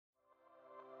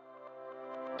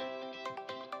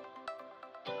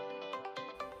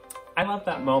I love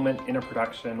that moment in a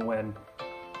production when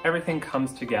everything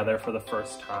comes together for the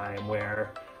first time,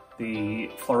 where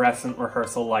the fluorescent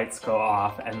rehearsal lights go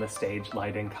off and the stage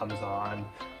lighting comes on,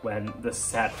 when the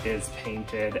set is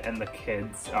painted and the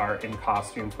kids are in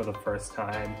costume for the first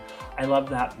time. I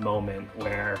love that moment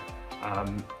where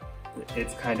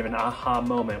it's kind of an aha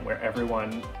moment where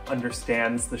everyone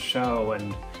understands the show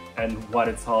and what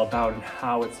it's all about and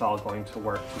how it's all going to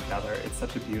work together. It's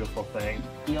such a beautiful thing.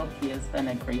 BLP has been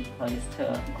a great place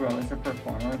to grow as a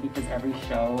performer because every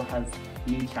show has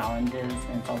new challenges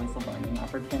and it's always a learning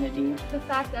opportunity. The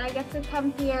fact that I get to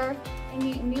come here and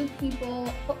meet new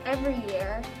people every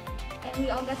year, and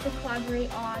we all get to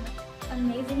collaborate on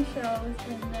amazing shows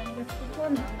and then get to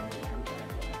perform them.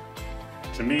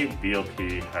 To me,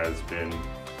 BLP has been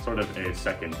sort of a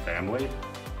second family.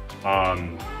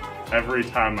 Every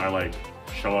time I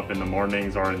show up in the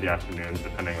mornings or in the afternoons,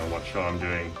 depending on what show I'm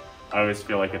doing, I always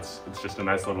feel like it's just a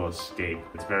nice little escape.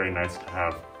 It's very nice to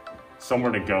have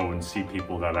somewhere to go and see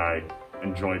people that I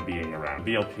enjoy being around.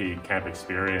 BLP camp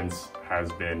experience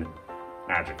has been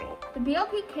magical. The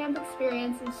BLP camp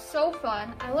experience is so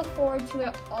fun. I look forward to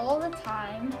it all the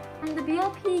time. And the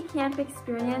BLP camp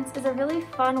experience is a really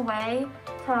fun way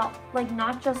to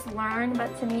not just learn,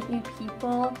 but to meet new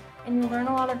people. And you learn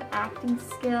a lot of acting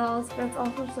skills, but it's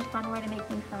also just a fun way to make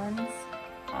new friends.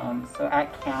 So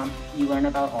at camp, you learn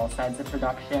about all sides of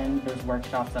production. There's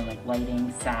workshops on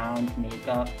lighting, sound,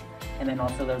 makeup, and then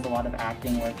also there's a lot of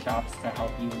acting workshops to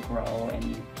help you grow, and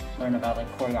you learn about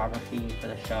choreography for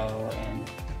the show, and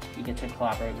you get to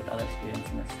collaborate with other students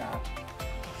and the staff.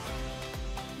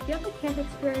 The BLP camp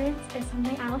experience is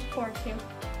something I look forward to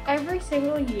every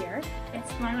single year.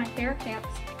 It's one of my favorite camps.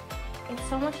 It's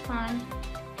so much fun.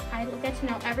 I get to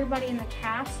know everybody in the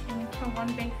cast and we become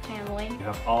one big family. You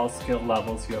have all skill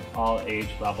levels, you have all age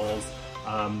levels,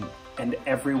 and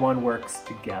everyone works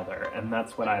together. And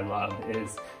that's what I love,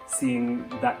 is seeing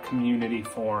that community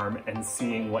form and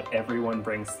seeing what everyone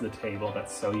brings to the table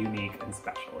that's so unique and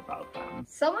special about them.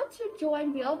 Someone should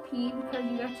join BLP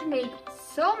because you get to make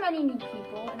so many new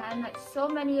people, and I've met so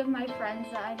many of my friends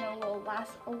that I know will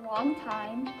last a long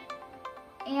time.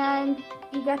 And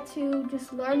you get to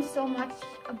just learn so much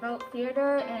about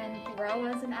theater and grow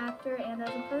as an actor and as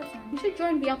a person. You should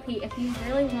join BLP if you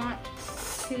really want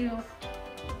to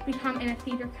become in a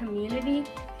theater community.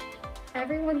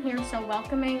 Everyone here is so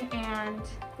welcoming, and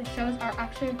the shows are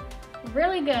actually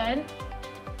really good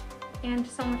and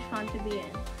so much fun to be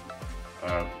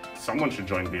in. Someone should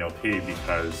join BLP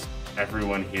because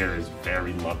everyone here is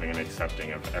very loving and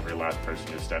accepting of every last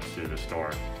person who steps through this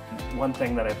door. One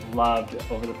thing that I've loved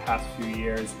over the past few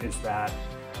years is that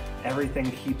everything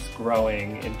keeps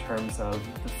growing in terms of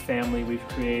the family we've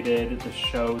created, the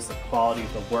shows, the quality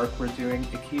of the work we're doing.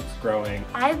 It keeps growing.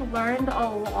 I've learned a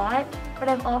lot, but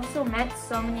I've also met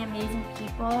so many amazing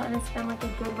people, and it's been a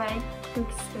good way to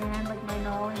expand my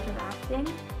knowledge of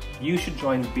acting. You should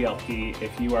join BLP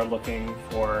if you are looking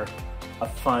for a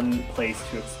fun place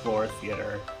to explore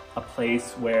theater, a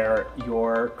place where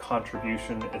your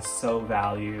contribution is so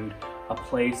valued, a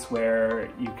place where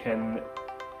you can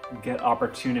get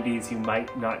opportunities you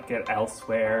might not get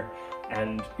elsewhere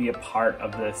and be a part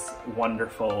of this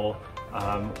wonderful,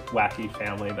 wacky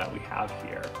family that we have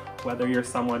here. Whether you're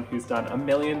someone who's done a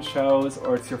million shows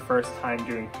or it's your first time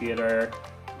doing theater,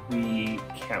 we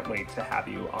can't wait to have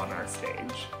you on our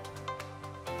stage.